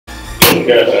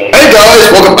Hey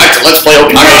guys, welcome back to Let's Play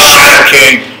Okage Shadow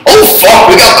King. Oh fuck,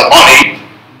 we got the money.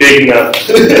 Big nut.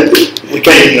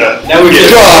 Big nut. Now we just...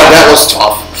 God, that was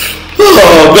tough.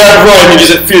 Oh, that rhyming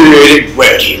is infuriating.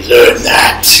 Where did you learn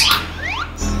that?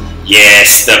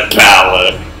 Yes, the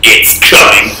power. It's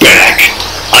coming back.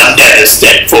 Another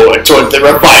step forward toward the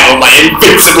revival of my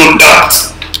invincible nut.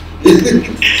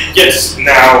 Yes,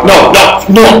 now.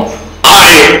 No.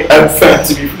 I am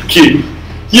Phantom Evil King.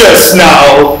 Yes,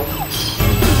 now.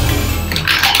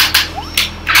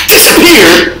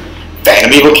 Disappear!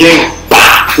 Phantom Evil King.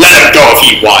 Bah! Let him go if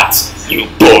he wants. You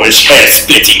boorish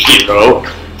hair-splitting hero.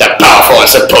 The powerful are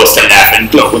supposed to laugh and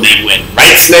blow when they win,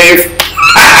 right, slave?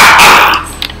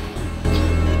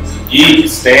 You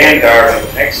stand, darling.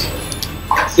 Excellent.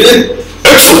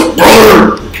 Excellent,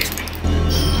 brother!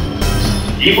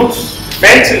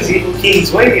 Phantom's Evil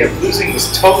King's way of losing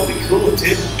was totally cool,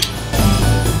 too.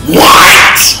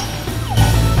 What?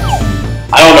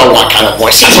 I don't know what kind of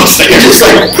voice that was. You're just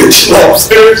like, bitch, no,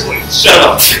 seriously, shut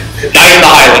up. Not in the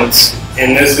Highlands.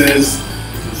 And this is...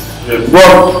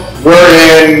 We're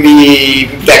in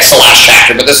the next to last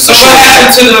chapter, but this is... So what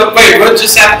happened to the... Wait, what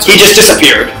just happened to... He just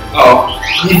disappeared. Oh.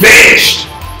 He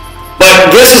vanished.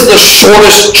 But this is the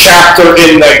shortest chapter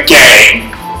in the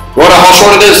game. You wanna know how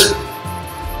short it is?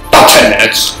 About 10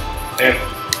 minutes. Yeah.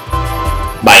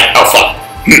 Oh fuck.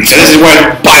 So this is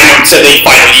where Bynum to the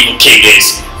final Evil King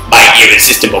is. My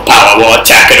irresistible power will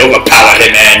attack and overpower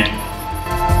him and...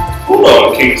 Hold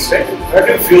on, King Second. I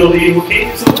can feel the Evil King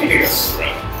is leading us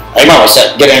around. Hey Mama,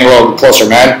 getting a little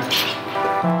closer, man.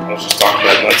 I was just talking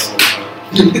about nuts.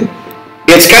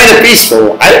 It's kind of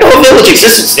peaceful. I didn't know a village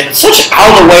existed in such an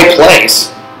out-of-the-way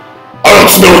place. I don't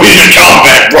know heated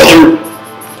combat, brother.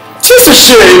 It's a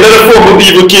shame that a former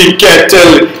Evil King can't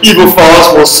tell evil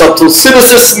fars more subtle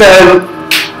sinister smell.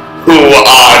 Who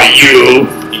are you?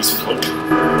 He's flipping.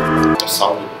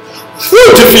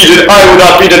 Though defeated, I would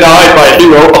not be denied by a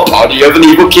hero, a party of an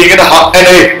evil king and a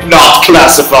not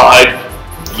classified.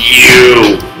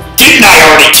 You! Didn't I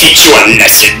already teach you a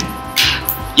lesson?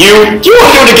 You want to do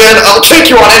it again? I'll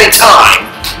take you on any time.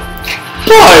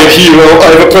 My hero,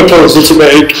 I have a proposal to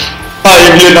make. I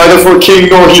am here neither for king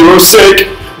nor hero's sake.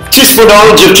 'Tis for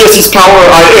knowledge of Jesse's power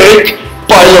I ache.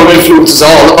 Bilo influence is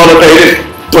all unabated,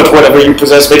 but whatever you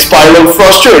possess makes Bilo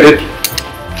frustrated.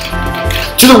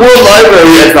 To the World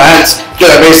Library advance,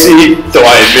 that I may see, though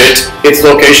I admit, its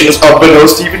location is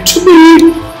unbeknownst even to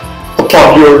me.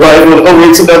 Upon your arrival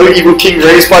awaits another evil king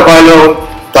raised by Bilo.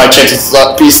 Thy chances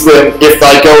be slim if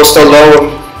thou goest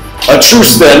alone. A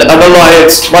truce then, an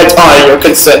alliance, might I your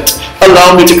consent?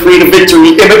 Allow me to create a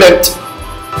victory imminent.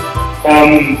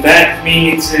 That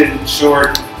means, in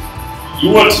short, you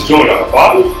want to join our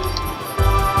body?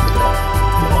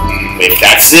 If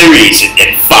that's the reason,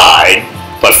 then fine.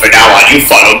 But for now on, you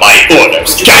follow my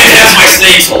orders. That's my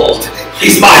snake's hold.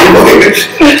 He's mine.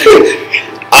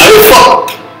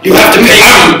 You have to pay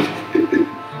me.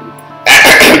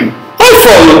 I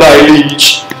follow thy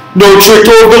liege. No trick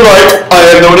over the light.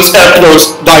 I am known as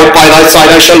Ethnos. By thy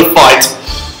side I shall fight.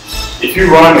 If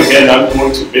you rhyme again, I'm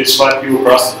going to bitch slap you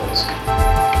across the face.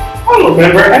 I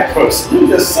remember Echoes.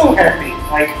 Linda's so happy.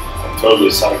 Like, I'm totally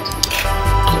psyched.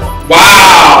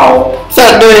 Wow!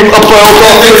 That name above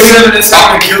all things. 7 minutes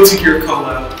out of Guilty Gear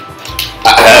collab.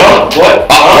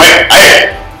 What?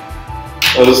 Hey!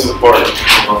 Oh, this is important.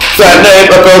 That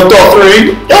name above all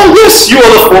three. Oh yes, you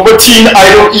are the former teen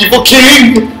idol evil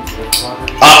king.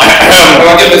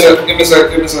 Give me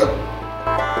a sec.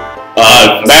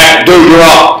 Matt, dude, you're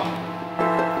up.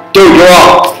 Dude, you're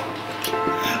up.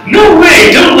 No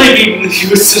way! Don't let me believe you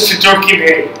was such a dorky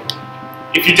name.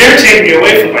 If you dare take me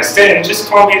away from my stand, just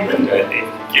call me Linda and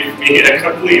give me a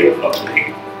complete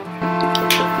update.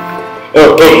 What?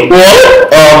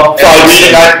 Thy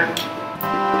meeting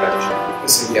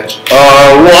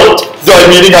what? Thy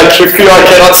meeting I tricked you I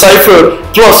cannot cipher.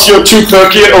 Plus you're too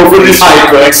perky and overly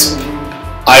hyper.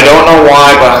 I don't know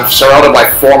why, but I'm surrounded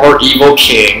by former evil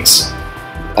kings.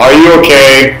 Are you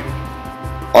okay?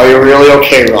 Are you really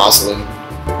okay, Rosalind?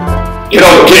 Get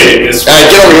over here so that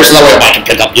way I can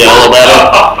pick up you a little better.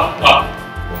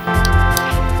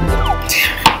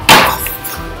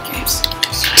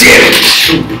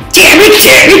 Damn it!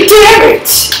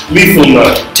 Lethal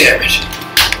nut. Damn it.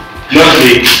 Nut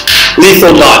leak.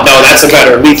 Lethal nut. No, that's a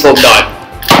better. Lethal nut.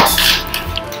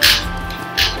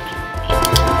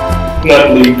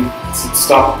 Nut leak.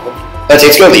 Stop. Let's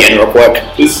go to the end real quick.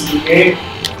 This is the game?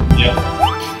 Yeah.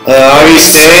 Are you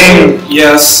staying?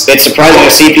 Yes. It's surprising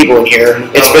to see people in here.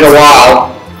 It's been a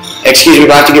while. Excuse me,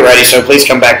 we have to get ready, so please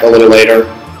come back a little later.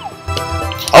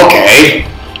 Okay.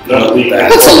 Nut leak.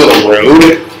 That's a little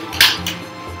rude.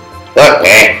 But,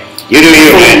 You do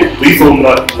you, man. Lethal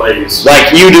nut plays.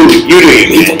 Like, you do you, man.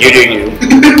 You do you.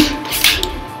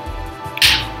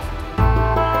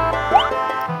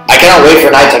 I cannot wait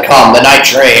for night to come, the night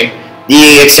dream.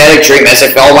 The ecstatic dream as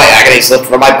if all my agony slipped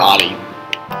from my body.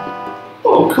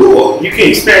 Oh, cool. You can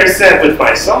experience that with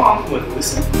my song.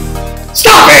 Listen.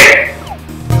 Stop it!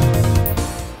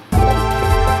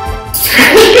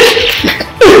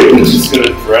 I'm just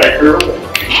gonna drag her away.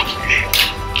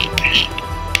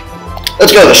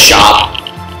 Let's go to the shop.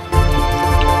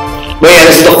 Man,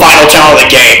 this is the final town of the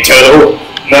game, too.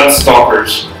 Nut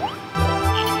stalkers.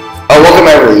 Oh, welcome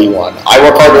everyone. I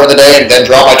work hard during the day and then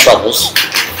draw my troubles.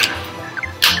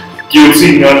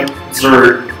 Guilty nut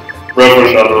Zerd.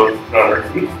 Reverend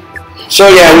Nutter. So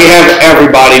yeah, we have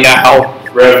everybody now.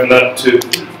 Rev Nut 2.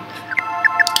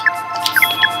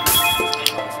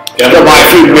 The My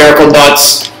Food Miracle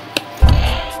Nuts.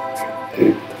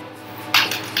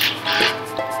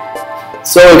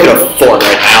 So we can afford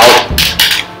right now.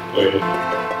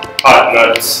 Hot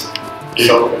nuts.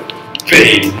 So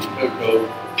Pain.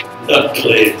 Nut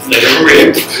blades that are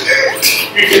ripped.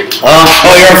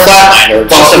 Oh, you're a flatlander.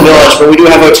 It's just a village, but we do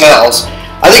have hotels.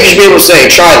 I think you should be able to say,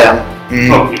 try them.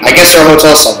 I guess there are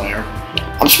hotels somewhere.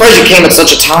 I'm surprised you came at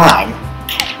such a time.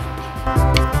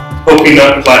 Pokey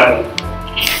Nut Platinum.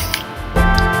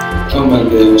 Oh my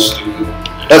gosh, dude.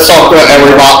 Let's talk to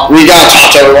everyone. We gotta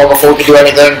talk to everyone before we can do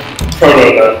anything.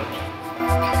 Proto Nut.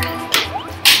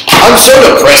 I'm so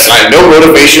depressed and I have no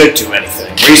motivation to do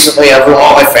anything. Recently,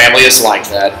 everyone in my family is like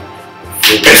that.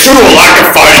 It's due to a lack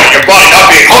of fighting and your body not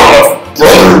being hard enough,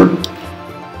 brother.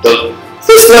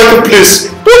 This lack of bliss.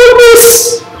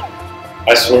 Bliss.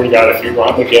 I swear to God, if you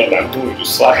rhyme again, I'm going to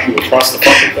slap you across the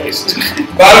fucking face.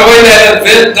 By the way, that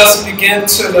event doesn't begin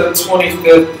till the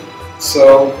 25th,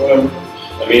 so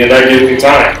I mean, that gives me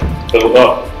time. Build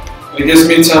up. it gives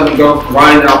me time to go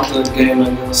grind out the game,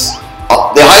 I guess.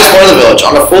 The highest part of the village.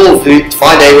 On a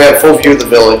fine day, we have a full view of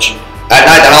the village. At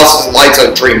night, the house lights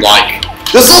are dreamlike.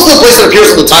 This is also the place that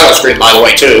appears on the title screen, by the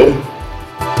way, too.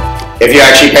 If you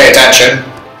actually pay attention.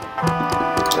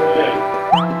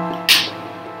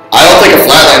 I don't think a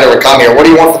flatlander would come here. What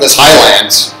do you want from this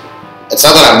Highlands? It's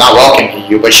not that I'm not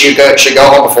welcoming you, but you should go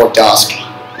home before dusk.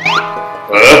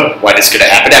 What is going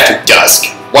to happen after dusk?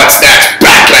 What's that?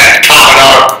 Backland coming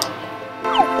up!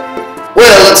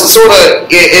 Well, it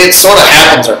sort of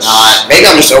happens or not. Maybe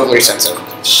I'm just overly sensitive.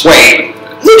 Wait,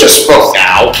 who just spoke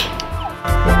now?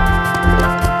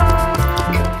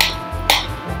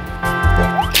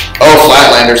 Oh,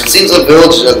 Flatlanders, it seems the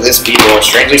villages of this people are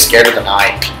strangely scared of the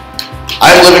night.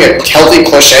 I am living a healthy,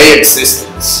 cliche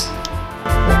existence.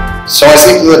 So I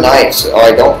sleep through the night, so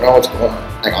I don't know what's going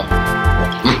on. Hang on.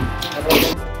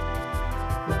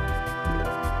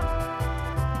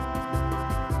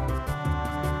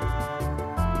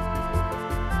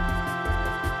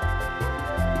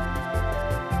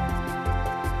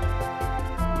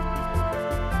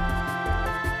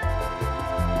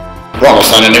 We're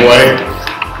almost done anyway.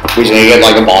 We just need to get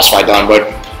like a boss fight done, but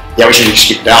yeah, we should just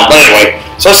keep it down. But anyway,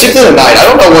 so I sleep through the night. I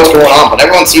don't know what's going on, but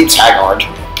everyone seems haggard.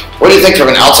 What do you think from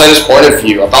an outsider's point of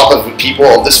view about the people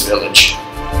of this village?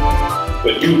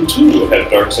 But you too have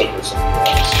dark circles in your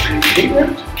eyes. Are you eating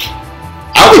right?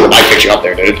 I don't think I picked you up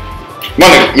there, dude.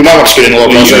 You might want to scoot in a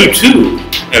little closer. You too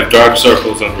have dark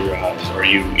circles under your eyes. Are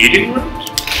you eating right?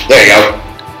 There you go.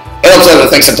 It helps other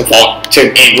things to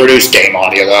reduce game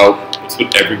audio, though. It's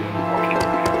with everyone walking in a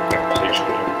conversation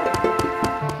with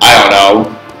everyone. I don't know.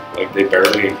 Like they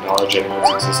barely acknowledge anyone's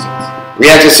existence.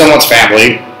 React to someone's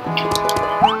family.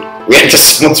 React to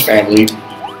someone's family.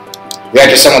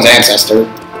 React to someone's ancestor.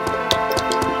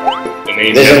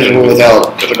 This is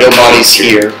without nobody's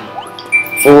here.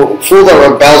 Fool that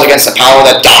rebels against the power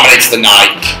that dominates the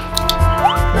night.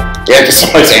 React to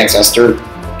someone's ancestor.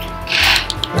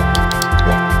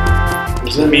 What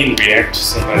does that mean, react to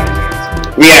somebody's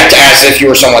ancestor? React as if you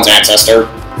were someone's ancestor.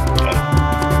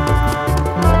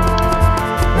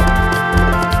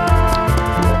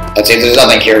 Let's see, there's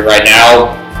nothing here right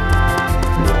now.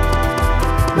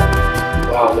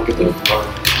 Wow, look at the fun.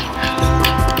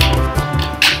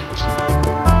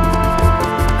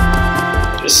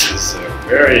 This is a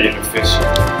very inefficient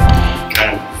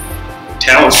kind of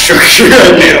town structure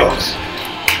right now.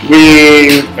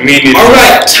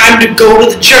 Alright, time to go to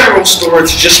the general store to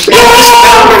just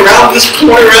around this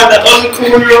corner, around that other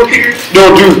corner over here.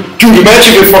 No, dude,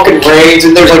 imagine it fucking rains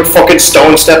and there's like fucking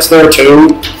stone steps there too.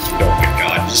 Oh my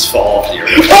god, just fall off here.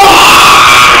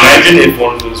 Imagine if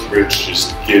one of those bridges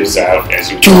just gives out as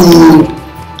you Dude.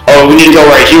 Oh, we need to go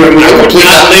right here. And we I would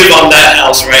not live on that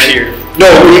house right here. No,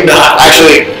 we not.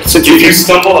 Actually, since If you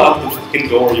stumble out the fucking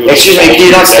door, you excuse me, can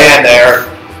you not stand there?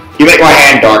 You make my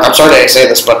hand dark. I'm sorry to say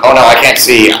this, but oh no, I can't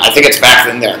see. I think it's back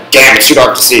in there. Damn, it's too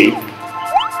dark to see.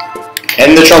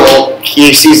 In the trouble,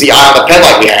 he sees the eye on the pen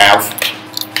like we have.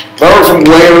 Remember from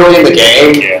way early in the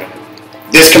game? Yeah.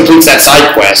 This completes that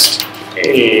side quest.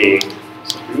 Hey.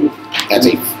 That's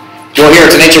it. Well, here,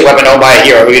 it's an ancient weapon owned by a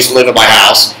hero who used to live in my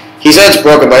house. He said it's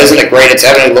broken, but isn't it great? It's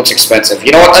evidently looks expensive.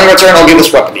 You know what? In return, I'll give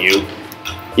this weapon to you.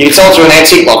 You can sell it to an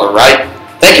antique lover, right?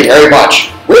 Thank you very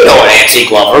much. We know an antique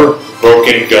lover.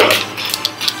 Broken gun.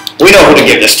 We know who to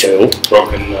give this to.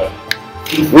 Broken nut.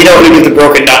 We know who to give the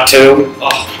broken nut to.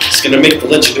 Oh, it's gonna make the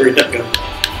legendary nut gun.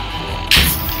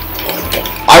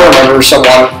 I remember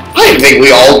someone. I think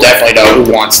we all definitely know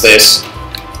who wants this.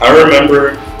 I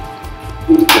remember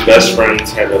the best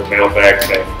friends had a mailbag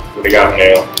thing where they got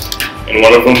mail, and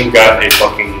one of them got a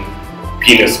fucking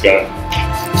penis gun.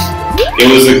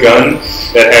 It was a gun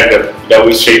that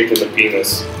was shaped in a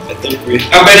penis. I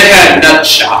bet it had nut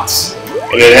shots.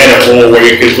 And it had a hole where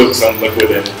you could put some liquid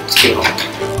in.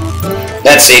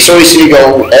 Let's see, so we see go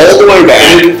all the way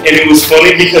back. And it was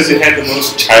funny because it had the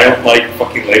most childlike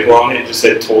fucking label on it. It just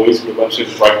said toys with a bunch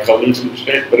of bright colors and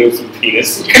shit, but it was a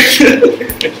penis.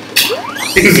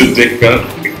 It was a dick gun.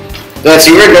 Let's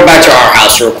see, we're gonna go back to our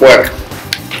house real quick.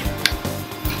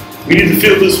 We need to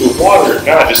fill this with water.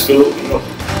 Nah, just fill it with milk.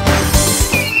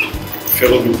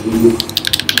 Fill it with glue.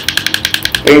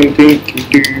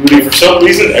 For some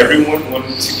reason, everyone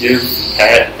wanted to give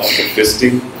Pat like a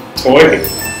fisting toy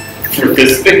for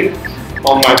fisting.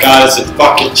 Oh my god, it's a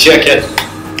fucking chicken.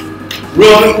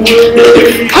 Run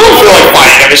away! I don't feel like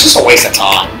fighting him, it's just a waste of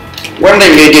time. When are they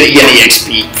gonna get any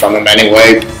XP from him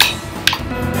anyway?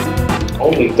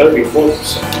 Only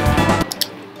 34%.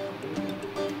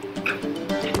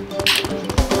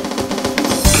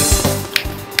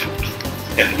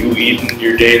 Have you eaten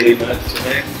your daily nut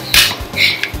today?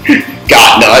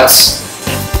 Got nuts.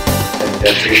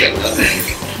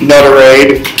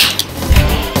 Nutterade.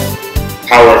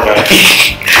 Power nut.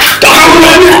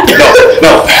 Dr.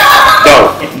 Nut.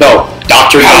 No.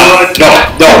 Dr. Nut.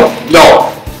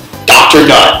 No. Dr.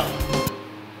 Nut.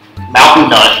 Mountain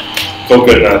Nut.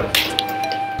 Coconut.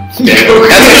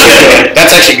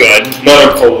 That's actually good.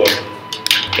 Nutter cola.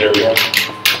 There we go.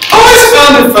 I always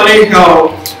found it funny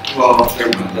how. Well,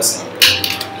 never mind, that's not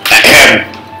right.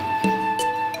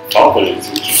 Father.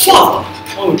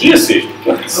 Oh, Jesse.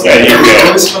 There you I go.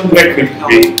 always found That it could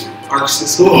funny be. how Arc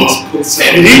Systems puts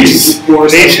And it is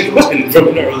nation weapon from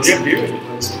an earlier period.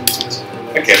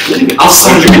 I can't believe it. I'll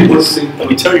send you one thing. Let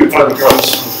me tell you about the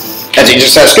girls. As he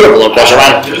just says, scoot up a little closer,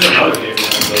 right?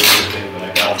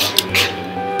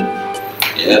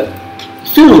 Yeah.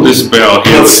 Fill this barrel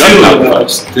here Let's with do gunpowder that.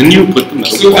 first. Then you put the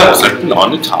metal Still got section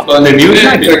on the top, and then you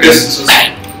ignite I it. guess it's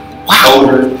just Wow,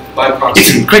 older byproduct.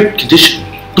 it's in great condition.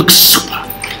 Looks super.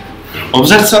 What was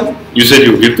that, son? You said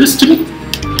you would give this to me?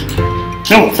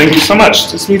 No, thank you so much.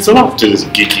 This means a lot to this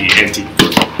geeky antique.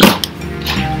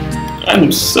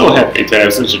 I'm so happy to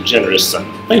have such a generous son.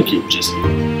 Thank you, Jesse.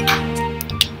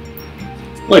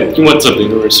 Wait, you want something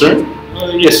in return?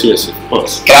 Yes, of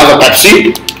course. Can I have a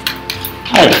Pepsi?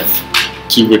 I have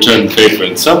to return the favor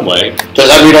in some way. Does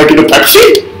that mean I get a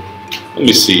Pepsi? Let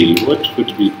me see, what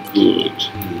would be good?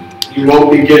 You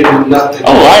won't be getting nothing.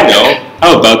 Oh, I know.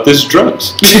 How about this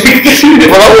drugs?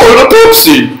 But I wanted a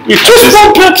Pepsi. Just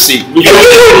one Pepsi. We've You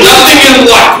get nothing in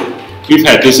life. We've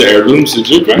had this heirloom since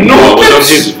your grandpa was on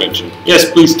his adventure.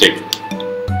 Yes, please take it.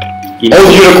 Oh,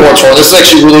 unicorn sword. This is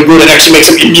actually really good. It actually makes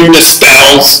him immune to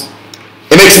spells.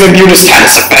 It makes him immune to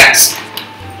status effects.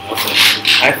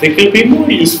 I think it'd be more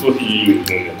useful to you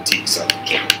than an antique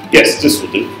subject. Yes, this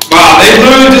will do. Wow, they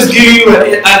literally just give you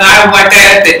an item like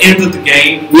that at the end of the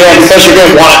game. Yeah, because you're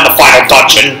going to want it in the final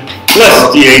dungeon.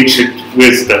 Plus the ancient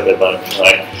wisdom of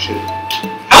like shit.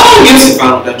 How long is the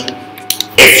final dungeon?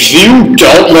 If you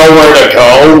don't know where to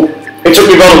go, it took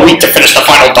me about a week to finish the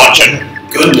final dungeon.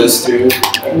 Goodness, dude.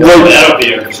 Well, That'll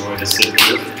be a joy to sit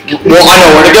with. I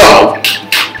know where to go.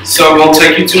 So it won't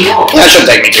take you too long. That shouldn't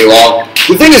take me too long.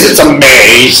 The thing is, it's a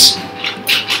maze.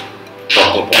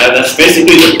 Yeah, that's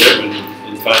basically the ribbon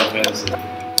in Final Fantasy.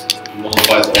 It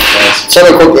multiplies all class. So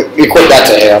equip that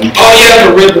to him. Oh yeah,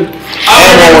 the ribbon. I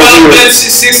And remember what Final was Fantasy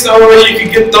 6 where you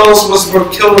could get those was for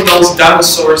killing those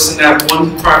dinosaurs in that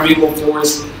one primeval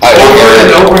forest over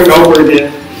and over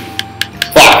again.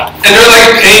 Fuck. And they're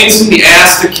like pains in the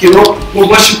ass to kill. Well,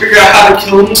 once you figure out how to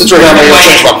kill them, Since we're here, I'm going to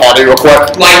change my party real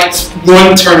quick. like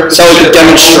one turn. So we can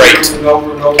demonstrate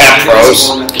over and over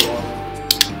Afros.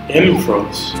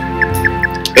 Impros.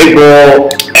 Big roll,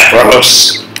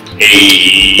 Epros.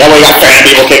 Hey. That way we got fan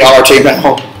people king on our team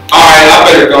now. Alright, I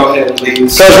better go ahead and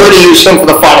leave. Because we're going to use him for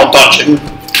the final dungeon.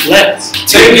 Let's.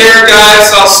 Take care,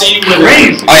 guys. I'll see you later.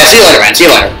 Crazy. Oh yeah, see you later, man. See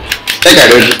you later. Take care,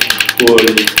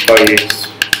 dude.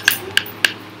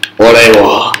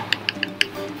 Orewa.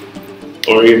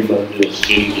 Or even just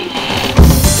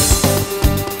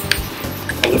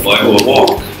What if I will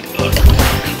walk?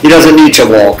 He doesn't need to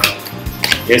walk.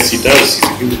 yes, he does.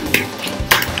 He's a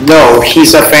good. No,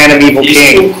 he's a fan of Evil He's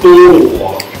King. too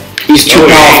cool. He's too No,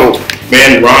 powerful.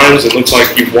 Man rhymes. It looks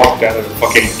like you walked out of a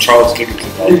fucking Charles Dickinson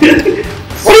album.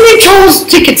 What do you mean Charles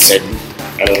Dickinson?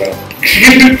 I don't know.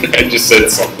 I just said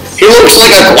something. He looks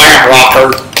like a glam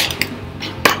rocker.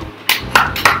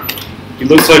 He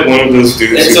looks like one of those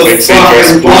dudes It's who a makes St.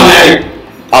 fucking bunny.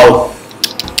 Oh.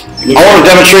 I want to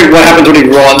demonstrate what happens when he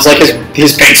runs. Like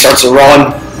his paint starts to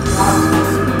run.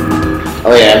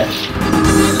 Oh yeah.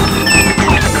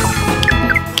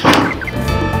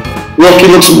 Look, he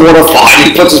looks mortified.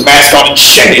 He puts his mask on in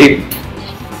shame.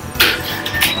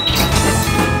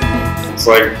 It's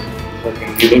like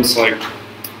fucking, he looks like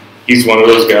he's one of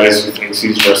those guys who thinks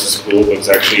he's dressed as cool, but it's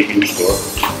actually a huge dork.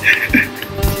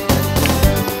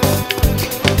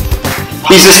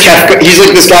 He's this Kefka. He's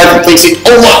like this guy that thinks,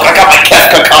 oh look, I got my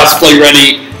Kefka cosplay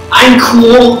ready. I'm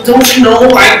cool. Don't you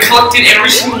know? I collected every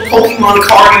single Pokemon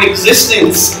card in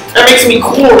existence. That makes me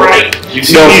cool, right? You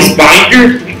see these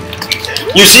binder?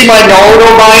 You see my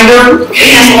Naruto binder? It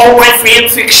has all my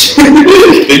fan fiction.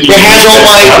 It has all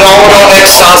my Naruto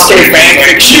X Sasuke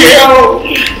fanfiction.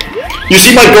 You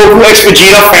see my Goku X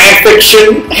Vegeta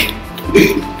fanfiction?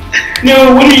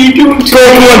 No, what are you doing to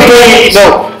me?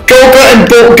 Goku and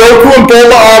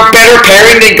Bulma are better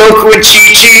pairing than Goku and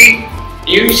Chi-Chi.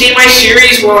 You see my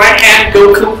series where I had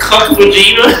Goku cuck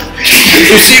Vegeta?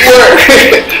 You see where?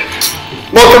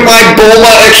 Look at my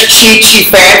Bulma X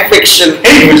Chi-Chi fanfiction.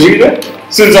 Hey Vegeta,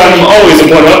 since I'm always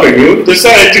one-upping you,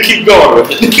 decided to keep going with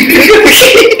it.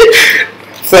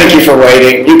 Thank you for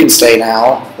waiting. You can stay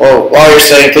now. Well, while you're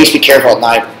staying, please be careful at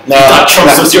night. No,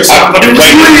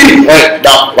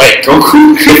 wait,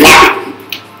 Goku.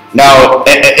 No,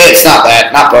 it's not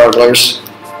that. Not burglars.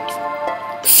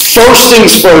 First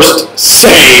things first,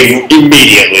 save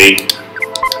immediately.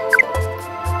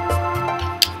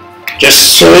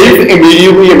 Just save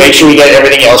immediately and make sure you get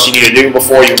everything else you need to do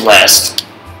before you rest.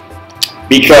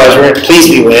 Because please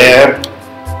beware.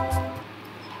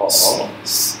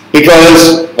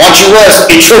 Because once you rest,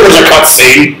 it triggers a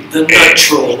cutscene. The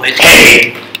natural way.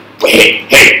 Hey,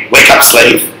 wake up,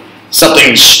 slave.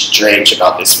 Something strange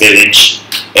about this village.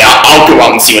 Yeah, I'll go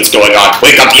out and see what's going on.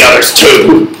 Wake up the others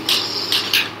too.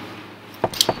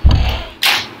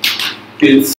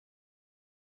 It's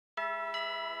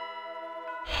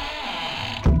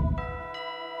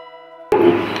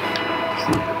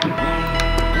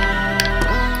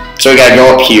So we gotta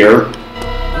go up here.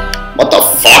 What the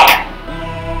fuck?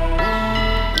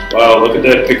 Wow, look at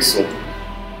that pixel.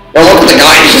 Well, look at the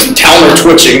guy. He's just down there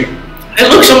twitching. Hey,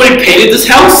 look! Somebody painted this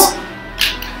house.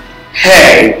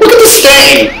 Hey, look at the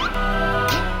stain!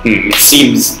 It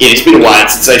seems it's been a while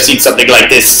since I've seen something like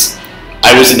this.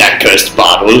 I was in that cursed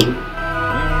bottle.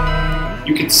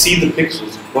 You can see the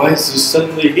pixels. Why is this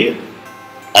suddenly here?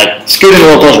 Scoot in a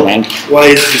little closer, man. Why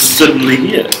is this suddenly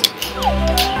here?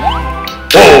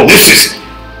 Oh,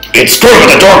 it's going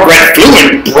with a dark red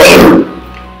fluid, brother!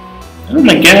 Oh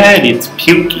my god, it's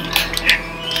pukey.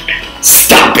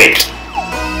 Stop it!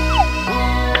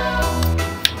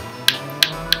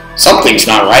 Something's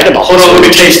not right about Hold on, let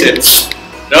me taste it.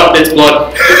 Nope, it's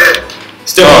blood.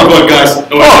 Still blood, guys.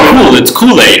 No, Cool, it's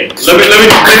Kool-Aid. Let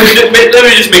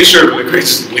me just make sure my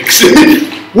grace just licks it.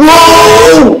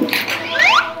 Whoa!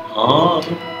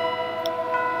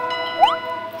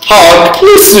 Hog,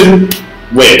 listen.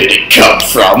 Where did it come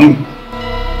from?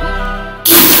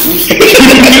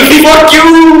 Fuck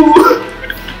you!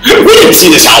 We didn't see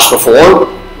this house before.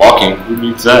 Walking. Who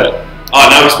needs that? Oh,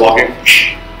 now he's walking.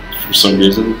 For some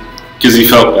reason. Because he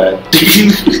felt bad.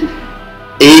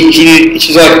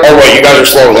 She's like, oh wait, you guys are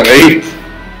slower than me.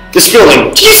 This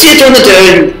building, do you see it on the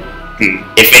turn?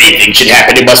 If anything should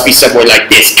happen, it must be somewhere like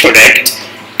this, correct?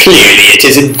 Clearly it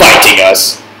is inviting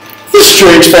us. This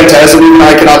strange phantasm even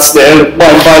I cannot stand. My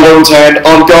Lord's hand,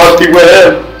 on God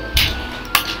beware.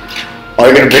 Are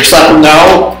you gonna bitch slap him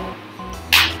now?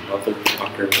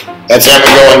 Motherfucker. Let's have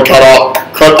him go and cut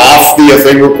off the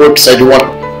thing real quick, because I do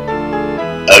want...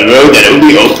 A road that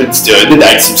only opens during the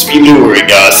night seems to be luring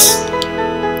us.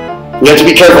 We have to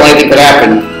be careful, anything could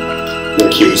happen. Your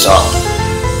cues up.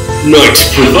 Night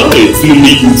provides the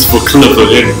means for clever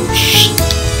ambush.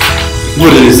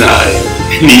 What is I,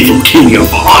 an evil king of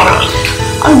honor?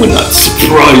 I would not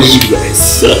surprise you as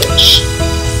such.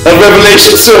 A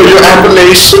revelation, sir, your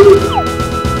appellation?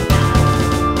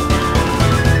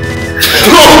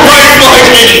 Oh my god!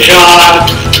 God!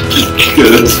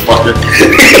 Good fucker.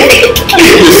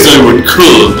 Yes, I would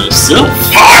call myself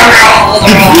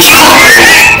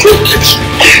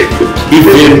the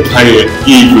Vampire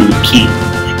Evil King,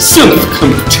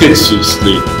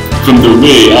 self-contentiously from the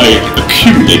way I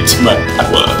accumulate my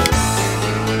power.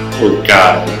 Oh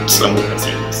God, someone has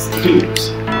it.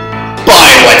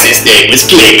 By what's his name was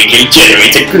claiming he'll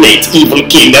generate a great evil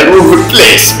king that will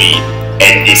replace me.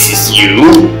 And this is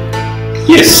you?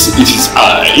 Yes, it is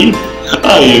I.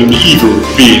 I am evil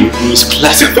being who is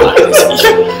classified as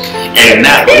evil. And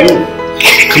now,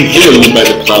 compelled by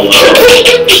the power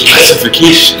of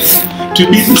classification to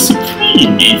be the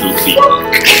supreme evil king.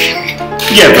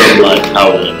 Gather my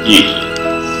power here.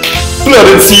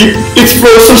 Blood and sea, it's so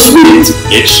sweet.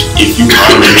 Itch, if you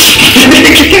are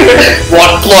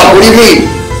What blood? What do you mean?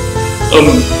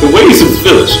 The ways of the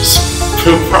villages.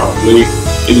 Probably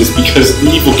it is because the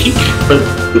evil king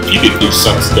repeatedly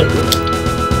sucks their blood.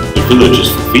 The villagers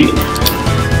feel it.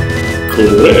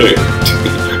 Correct.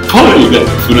 Party that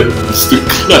threatens the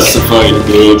classified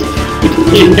world would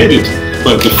be headed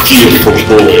by the fearful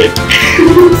boy.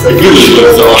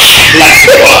 Villagers are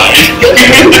classified.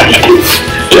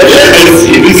 As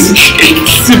it is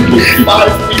simple to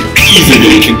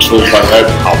easily controlled by their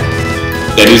power.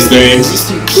 That is their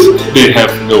existence. They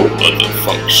have no other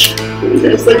function.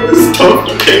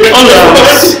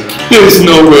 Otherwise, there is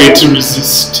no way to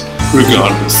resist,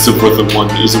 regardless of whether one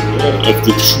is aware of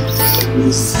the truth.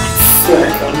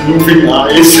 Moving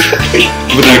eyes.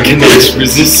 But I cannot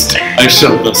resist. I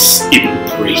shall thus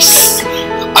embrace.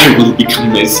 I will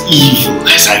become as evil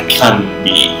as I can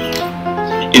be.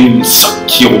 And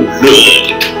suck your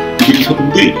blood to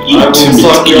become the ultimate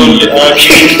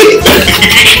evil.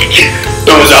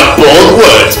 Those are bold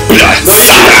words, blood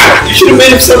sucker. You should have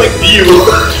made him sound like you.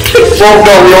 Well,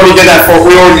 no, we already did that for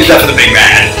the big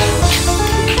man.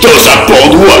 Those are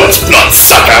bold words, blood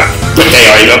sucker, but they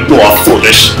are even more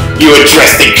foolish. You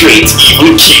address the great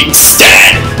evil king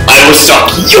instead. I will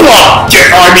suck you up to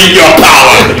earn your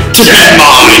power to be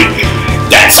mine.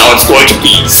 That's how it's going to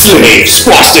be. Slave,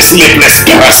 squash this lipless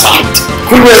parasite.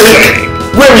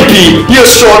 Where we be? Your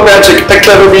strong magic and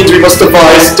clever means we must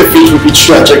devise. Defeat will be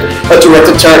tragic. A direct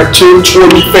attack too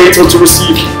will be fatal to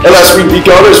receive. Unless we be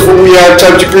gunners, will we have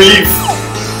time to grieve?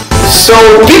 So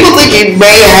people think he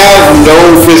may have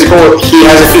he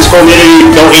has a physical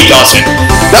immunity. No, he doesn't.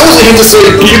 That was a hint to say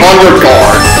be on your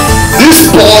guard.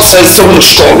 This boss has some of the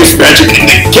strongest magic in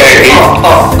the game.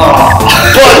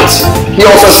 But he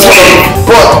also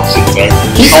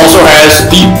has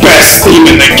the best team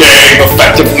in the game.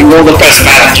 Effectively, one of the best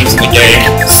managers in the game.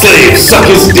 Slave, suck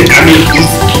his dick. I mean,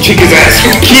 kick his ass.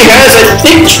 He has, I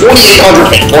think, 2,800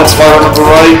 hit points, if I remember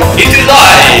right. It is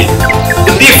I,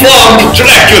 the deformed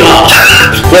Dracula.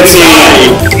 Let's see.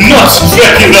 Not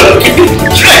Dracula.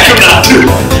 Dracula too.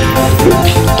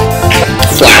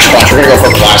 Flash, watch. We're gonna go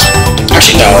for Flash.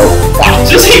 Actually, no.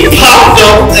 Just he popped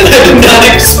up and I did not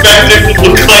expect it to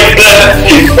look like that.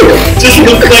 Just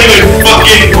looked like a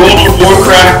fucking World of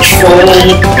Warcraft troll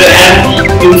that had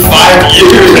in 5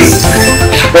 years.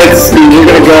 Let's see, we're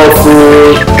gonna go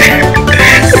for...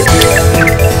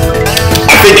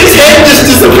 I think his head just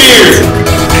disappeared.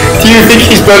 Do you think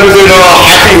he's better than a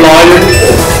Happy Lion?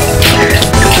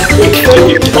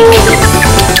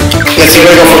 Let's see,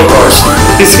 we're gonna go for first.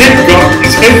 His head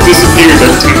disappeared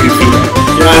every time you feel it.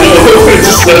 Yeah, I know. It's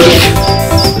just like...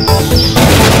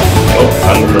 Oh,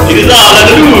 I don't know. It is all an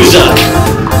illusion.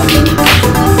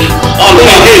 Oh, look,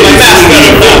 my mask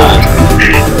got off.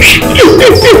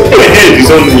 My head is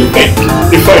only fake.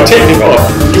 If I take it off,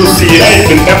 you'll see I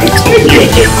even have a tiny of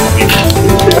it.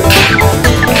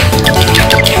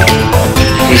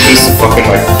 It's just fucking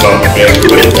like thumb bag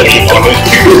with a tape on it.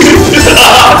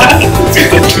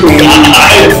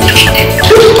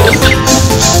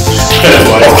 That's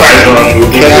why it's kind of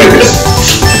moving.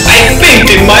 I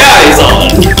painted my eyes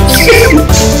on.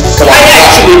 I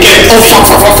actually get... Oh,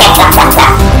 fuck.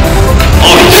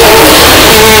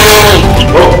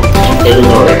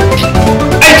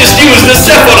 I just used the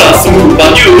Sephiroth move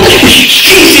on you.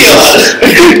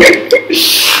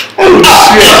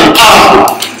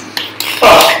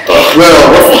 Well,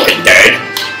 we're fucking dead.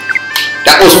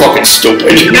 That was fucking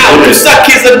stupid. Now to suck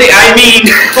his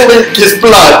his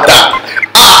blood.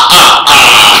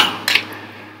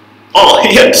 Oh,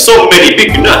 he had so many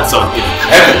big nuts on him.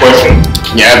 I have a question.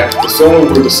 Yeah. If someone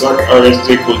were to suck Ari's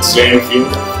dick, would Santa feel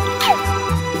it?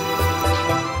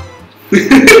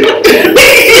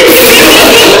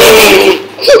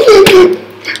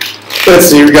 Let's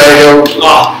see, we gotta go.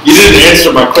 Oh, you didn't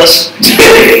answer my question.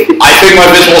 I think my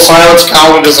visual silence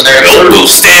count doesn't answer. We'll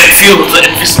stand feel the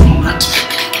invisible nut.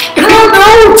 I don't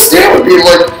know. Stan would be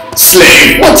like,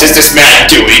 slave, what is this man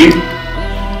doing?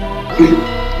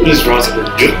 What is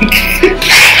Rosalind doing?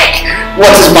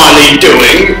 What is Marlene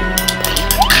doing?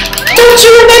 Don't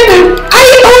you remember? I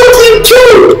owed him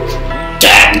too!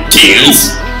 Damn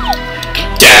deals.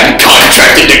 Damn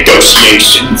contract and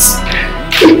negotiations.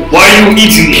 Why are you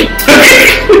eating him?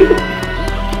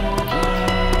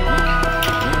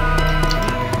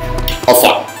 Oh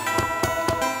fuck.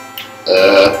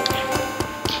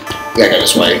 Yeah, go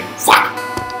this way. Fuck.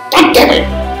 God damn it.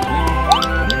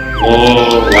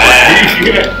 Whoa, wow.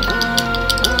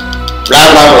 Blah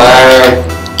blah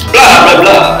blah. Blah blah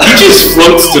blah. He just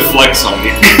floats to flex on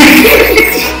you.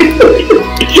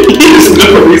 He has no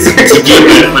reason to do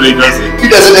that, but he doesn't. He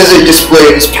doesn't as a display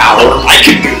of his power. I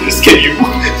can do this, can you?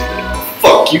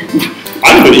 Fuck you.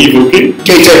 I'm an evil king.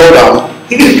 KJ, hold on.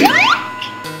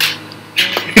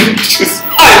 Just,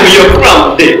 I'm your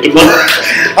crown dick.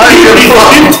 I'm your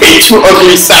fucking you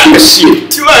ugly sack of shit.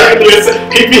 Too ugly.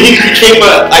 He became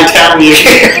an Italian.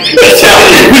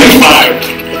 Italian fire.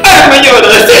 I'm your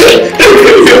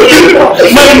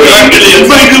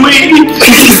by the way,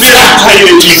 he's that high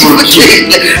evil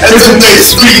king. There's a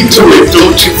nice ring to it,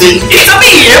 don't you think? It's a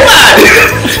me, man.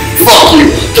 Fuck you.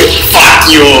 Fuck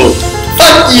you.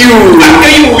 Fuck you. Fuck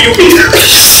you piece of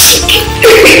shit.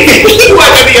 You are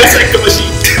gonna be a second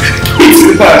machine. He's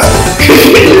the best.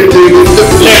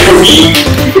 Never me.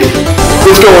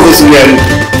 Let's go with this again.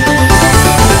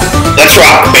 Let's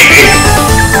rock, baby.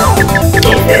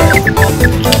 Okay.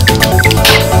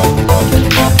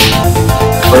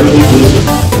 Friendly blizzard.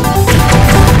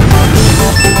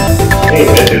 Hey,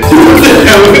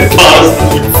 that would pause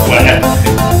flat.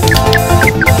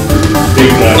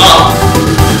 Big nuts.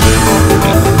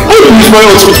 I use my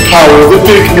ultimate power of a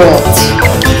big nut.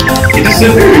 It is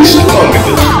a very strong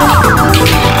ability.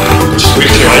 Just wait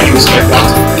till I use my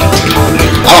belt.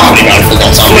 I don't have any powerful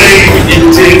nuts on me. Flame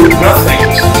into nothing.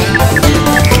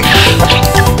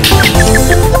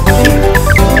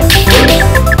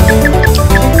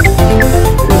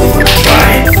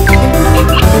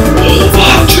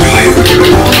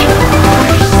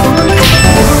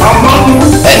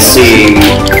 Let's see.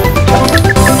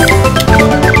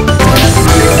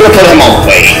 We'll put him on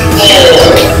play.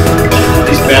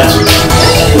 These bastards.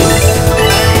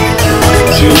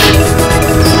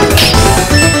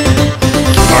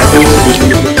 Marbles, which we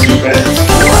put 2 bats.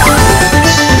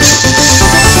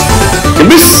 You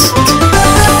missed.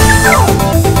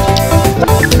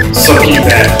 Sucky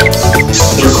bats.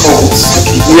 They're called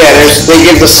sucky. Yeah, they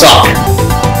give the suck.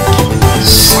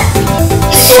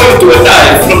 Going to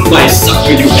die from my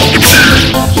sucker, you.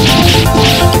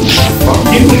 Fuck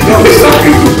you. No, it's not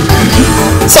you.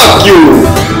 Fuck you.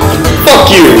 Fuck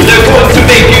you. They're going to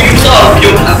make you use all of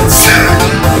your nuts.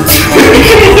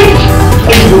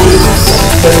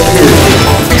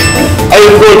 I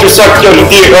am going to suck your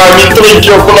dick, I mean drink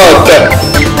your blood.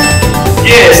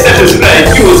 Yes, that is right.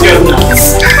 Use your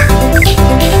nuts.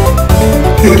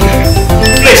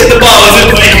 Place the balls in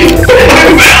my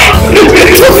mouth.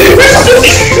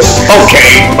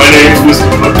 Okay, My name is Mr.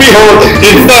 behold,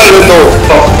 Inferno.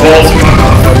 Balls in my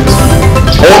mouth.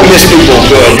 All these people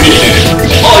good.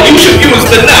 Oh, you should use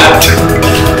the nut.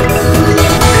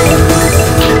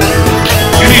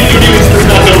 You need to use the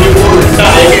nut or you will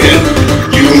die again.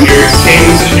 You and your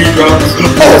kings and your drums.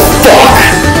 Oh fuck!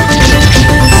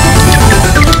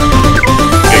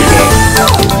 Big one.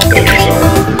 Like yourself.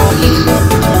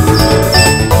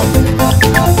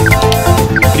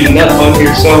 You nut on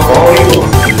yourself all you want.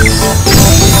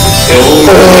 Oh,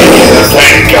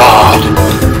 thank God.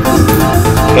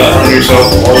 Nut on yourself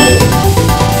all you want.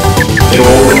 It'll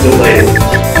always delay it.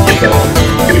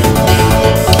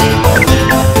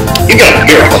 You got a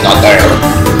miracle not there.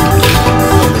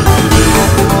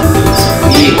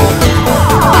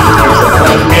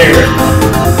 Here.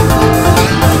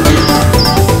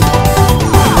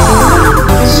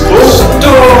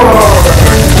 Store!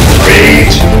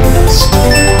 Rage!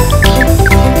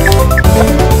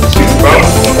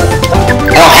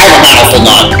 I don't have a powerful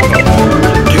nut.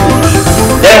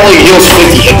 That only heals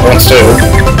 50 hit points too.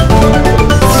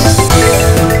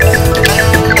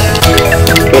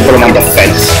 We'll put him on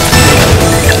defense.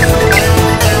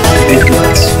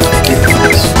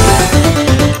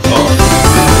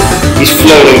 He's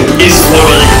floating. He's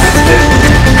floating.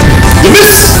 You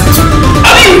missed!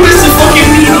 How do you miss a fucking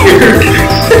meteor?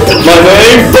 My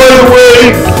name, by the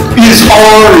way, is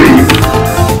Ari.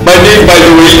 My name, by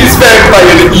the way, is backed by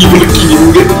an evil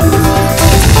king.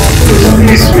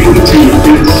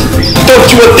 Don't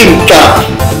you think that?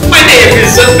 My name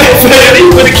is Vampire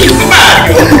Evil King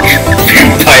Mario.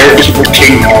 Vampire Evil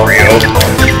King Mario.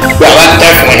 Well, that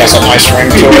definitely has a nice ring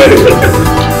to it.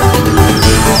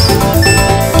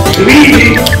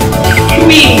 Wee!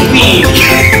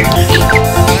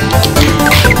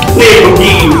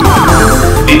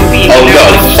 Oh no,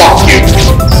 fuck you.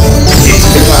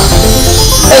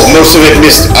 Oh, most of it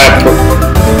missed. I'm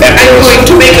going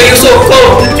to make you so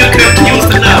cold that you can't use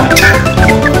the knife.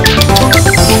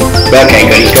 Okay,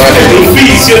 good. Go ahead.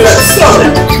 Please, you're not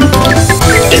solid.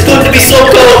 It's going to be so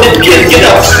cold that you can't get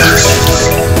up.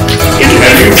 Have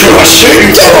you Crushing!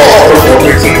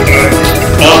 performance anxiety?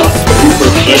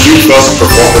 Have you felt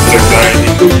performance anxiety?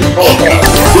 Oh, okay.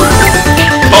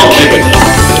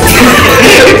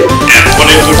 What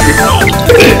is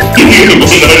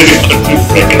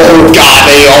Oh god,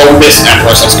 they all missed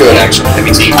Empress. That's good, actually. Let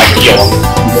me see if I can kill him.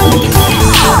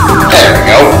 There we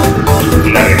go.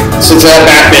 Since that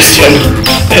back missed him.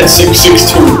 That's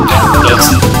 662. That's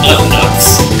not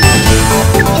nuts.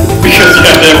 Because you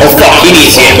have that. Oh fuck, he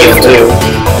needs to get him too.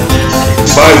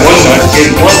 Buy one nut, get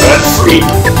one nut free.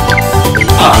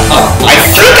 I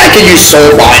think I can use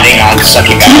soul binding on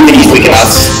sucking back. I think he's weak enough.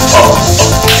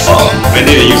 I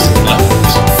need to use it.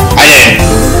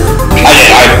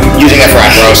 I'm using it for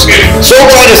Andros. Soul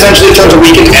bind essentially turns a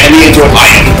weakened enemy into an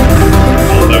item.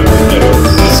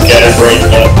 Scatterbrain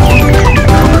nut.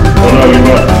 Oh no, you're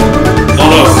not. Oh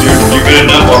no, you're good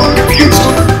enough. I'm confused.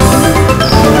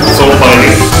 Soul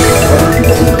binding.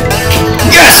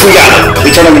 Yes, we got it. We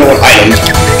turn him into an item.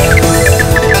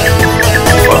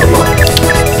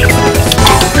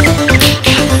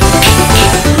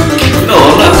 No,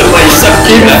 not the way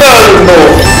sucking. Inferno!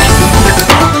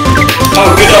 How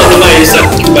good are the way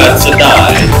sucking bats to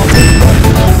die?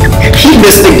 He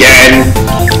missed again.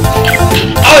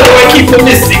 How do I keep from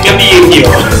missing a being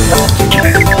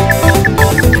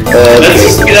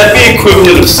That'd be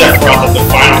equivalent of Sephiroth at the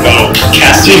final battle,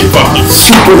 casting fucking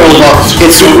Supernova.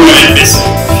 It's super. and missing.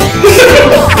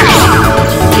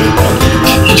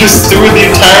 You just threw the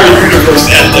entire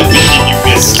universe at them and you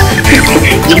missed.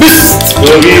 You missed!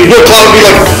 Your cloud would be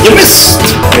like, you missed!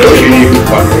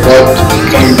 What?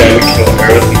 Coming down to kill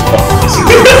Earth and Fox.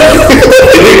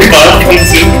 And then God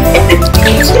comes in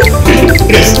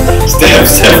stab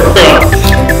Sephiroth.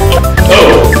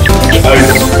 Oh, I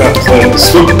just got playing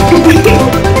swoop.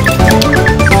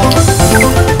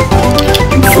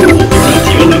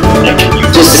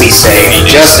 Just to be safe.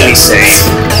 Just to be safe.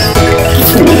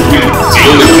 the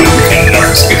only one who can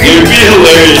narc. It would be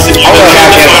hilarious if you I wanna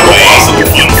have him find a play. possible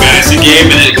Final Fantasy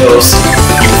game and it goes,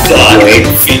 you thought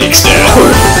Phoenix down.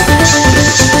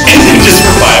 And then just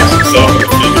revives himself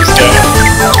with Phoenix down.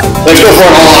 Let's go for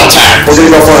an all-out attack. We're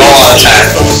gonna go for an all-out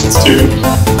attack. Let's do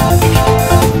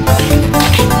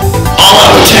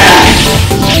all-out attack!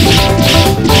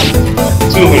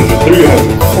 200,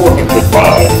 300, 400,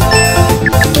 500.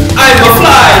 I'm a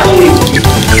fly!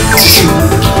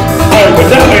 I'm a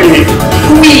die!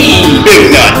 Wee! Big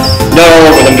nut. No,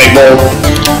 with a big bowl.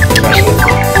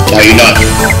 No, you're not.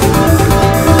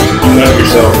 You nut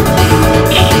yourself.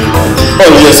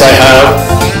 Oh, yes, I have.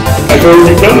 I've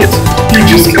already done it. You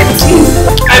just can't see.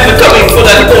 I'm coming for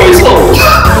that boy's hole!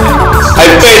 I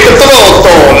paid the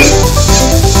proton.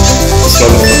 So,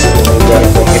 got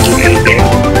 180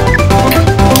 damage.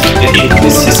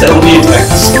 This is only attack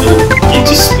skill. He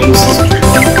just spins his tree.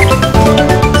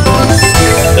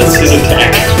 That's his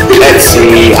attack. Let's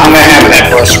see. I'm gonna have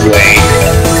that first blade.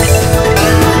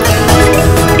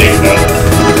 Big nut.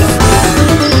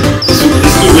 This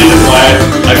is the reason why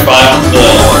I found the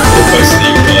quest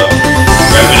named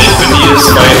Revenant Venus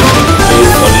fight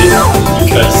really funny,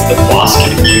 because the boss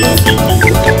can heal people,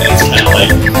 and it's kind of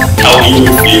like how you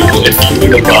would feel if you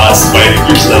were the boss fighting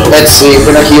yourself. Let's see.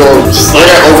 We're gonna heal. We're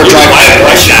gonna overdrive.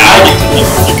 Why should I get to heal?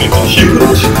 You get to heal.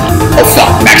 Oh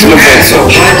fuck. Maximum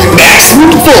voltage.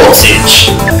 Maximum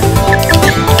voltage.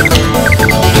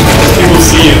 People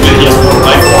see him and he has more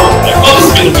life on. Like, oh, this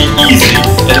is gonna be easy.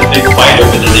 And then they fight him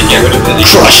and then they get rid of it.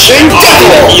 Crushing Oh,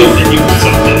 power. he healed and he was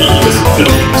something. He was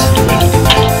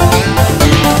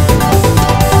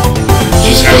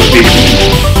Just how big.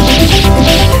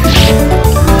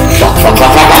 Fuck, fuck,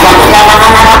 fuck, fuck, fuck, fuck, fuck,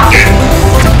 fuck, fuck.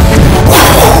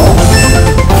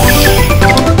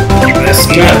 That's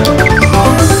nut.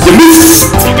 You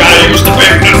missed. You gotta use the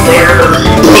big number.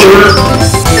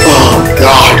 Oh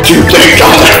god, dude, thank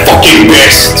god I fucking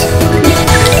missed.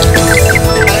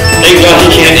 Thank God he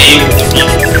can't aim with me.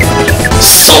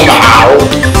 Somehow.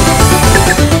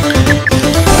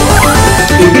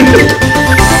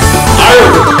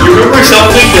 You remember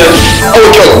something that... Oh,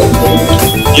 Joe.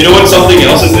 You know what something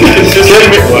else is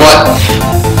inconsistent? What?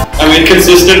 I'm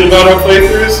inconsistent about our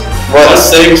playthroughs? What? Us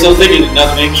saying something and it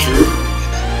not being true.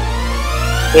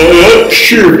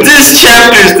 Sure. This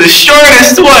chapter is the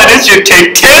shortest one. It should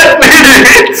take 10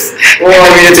 minutes. Well, I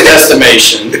mean, it's an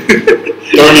estimation.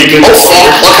 Darn you can. Oh,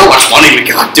 fuck, look how much money we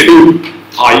got, dude.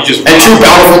 Oh, you just And 2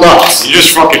 powerful nuts. You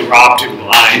just fucking robbed him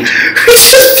blind.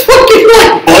 It's just fucking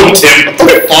like bugged him.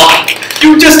 What the fuck?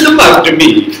 You just about to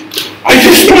me. I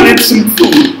just wanted some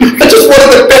food. I just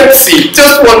wanted a Pepsi.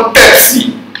 Just one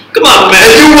Pepsi. Come on, man.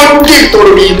 And you wouldn't give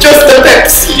to me just a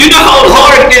Pepsi. You know how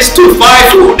hard it is to buy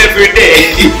food every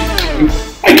day.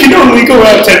 I can only go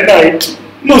out at night.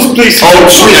 Most places. Oh,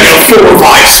 sweet, I got a 4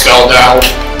 revive spell now.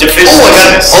 Oh,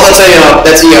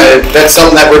 that's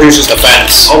something that reduces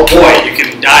defense. Oh boy, you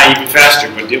can die even faster,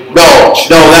 but it won't.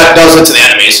 No, that does it to the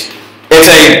enemies. It's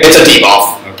a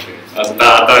debuff. Okay. I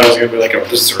thought it was gonna be like a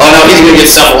berserk. Oh no, he's gonna get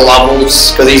several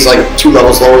levels because he's like 2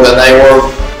 levels lower than they were.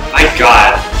 My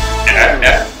God,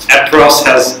 Epros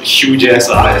has huge ass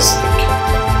eyes.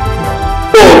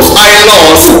 Oops, I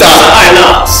lost. I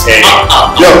lost. Hey.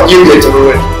 Yo, you get to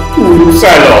ruin. Oops,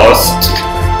 I lost.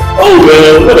 Oh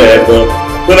well, whatever.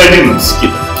 But I didn't skip.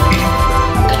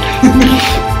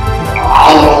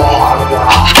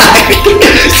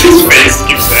 His face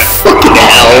gives that. Fucking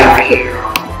hell.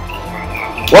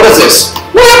 What is this?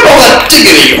 What happened to all that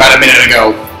dignity you had a minute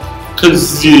ago?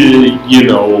 Because, you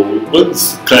know,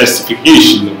 once the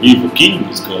classification of Evil King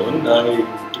is gone, I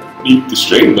don't need to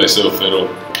strain myself at all.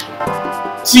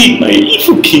 See, my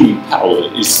Evil King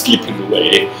power is slipping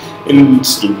away, and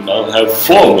soon I'll have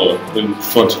Former in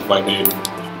front of my name.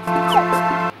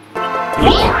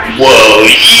 Whoa,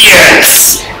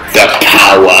 yes! The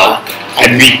power!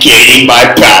 I'm regaining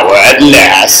my power at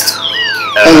last.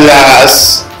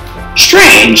 Alas.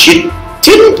 Strange, it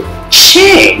didn't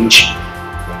change.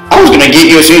 I was gonna get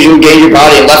you as soon as you regained your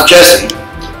body and left Jesse.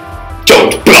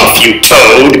 Don't bluff, you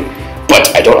toad!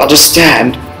 But I don't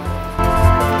understand.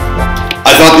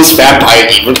 I thought this vampire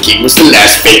Evil King was the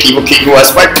last fake Evil King who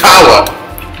has my power.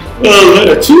 Well,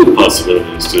 there are 2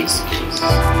 possibilities to this.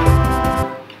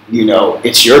 You know,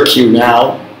 it's your cue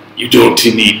now. You don't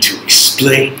need to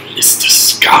explain, Mr.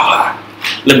 Scar.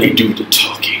 Let me do the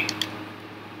talking.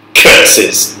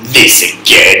 Curses, this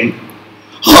again.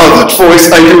 Oh, that voice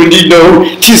I do indeed know.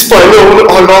 'Tis my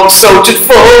own long-souted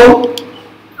foe.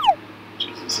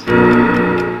 Jesus.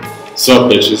 Sup,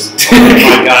 bitches? Oh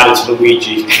my God, it's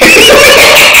Luigi.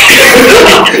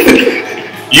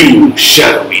 You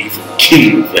Shadow Evil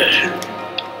King there.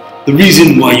 The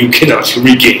reason why you cannot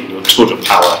regain your total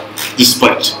power,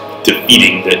 despite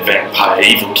defeating that vampire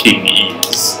Evil King,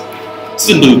 is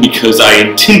simply because I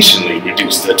intentionally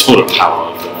reduced the total power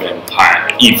of the vampire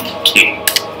Evil King.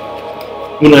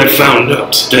 When I found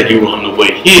out that you were on the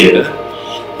way here,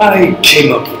 I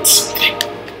came up with something.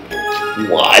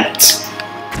 What?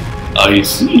 I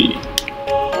see.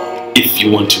 If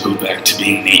you want to go back to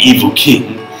being the Evil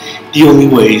King, the only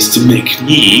way is to make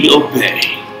me obey.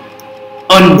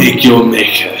 Unmake your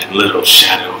maker, little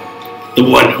Shadow, the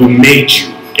one who made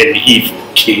you an Evil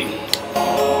King.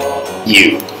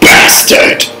 You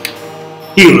bastard!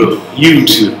 Hero, you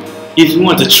too. If you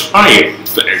want to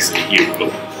triumph as a hero,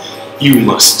 you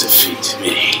must defeat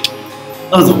me.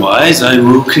 Otherwise, I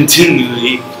will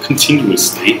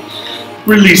continuously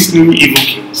release new Evil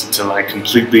Kings until I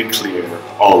completely clear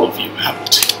all of you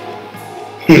out.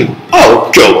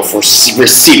 I'll go for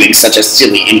receiving such a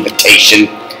silly invitation.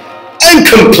 I'm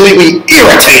completely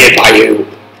irritated by you.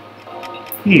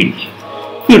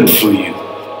 Good for you.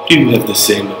 Do you have the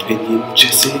same opinion,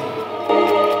 Jesse?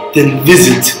 Then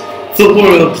visit the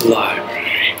World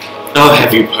Library. I'll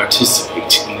have you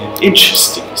participate in an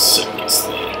interesting circus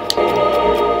there.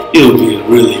 It'll be a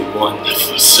really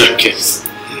wonderful circus.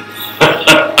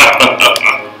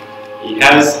 He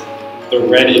has the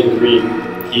red and green.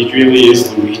 He really is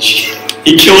Luigi.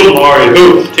 He killed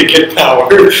Mario to get power.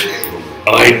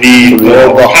 I need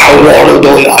more power to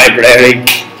the library.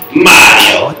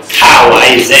 Mario, power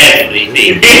is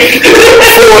everything.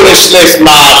 Foolishness,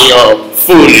 Mario.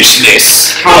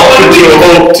 Foolishness. How could you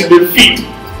hope to defeat?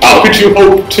 How could you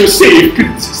hope to save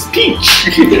Princess Peach?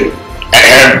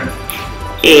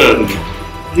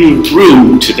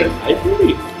 Room to the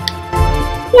library?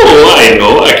 Oh, I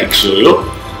know, I can show you.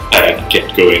 I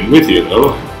can't go in with you,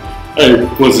 though. I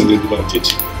wasn't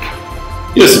invited.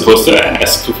 You're supposed to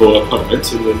ask for a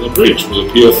permit, and then a bridge will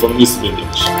appear from this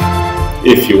village.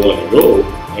 If you want to go,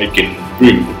 I can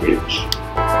bring the bridge.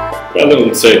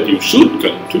 Balon said you should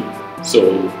come too,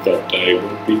 so that I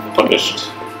won't be punished.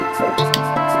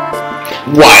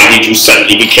 Why did you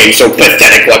suddenly become so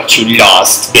pathetic once you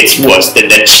lost? It's worse than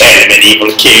the Chairman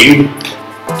Evil King.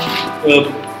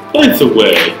 By the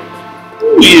way,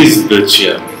 who is the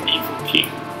Chairman Evil King?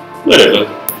 Whatever.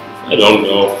 I don't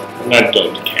know, and I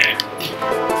don't care.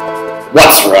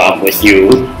 What's wrong with you?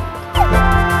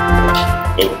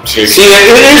 Okay. See,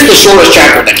 it is the shortest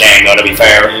chapter in the game, though, to be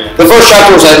fair. The first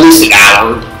chapter was at least an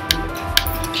hour.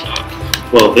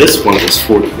 Well, this one was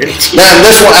 40 minutes. Then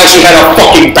this one actually had a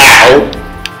fucking battle.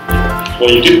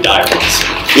 Well, you did die once.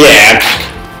 Yeah.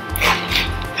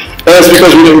 That's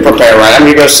because we didn't prepare right. I'm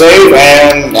gonna go save,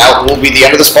 and that will be the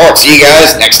end of this part. See you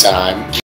guys next time.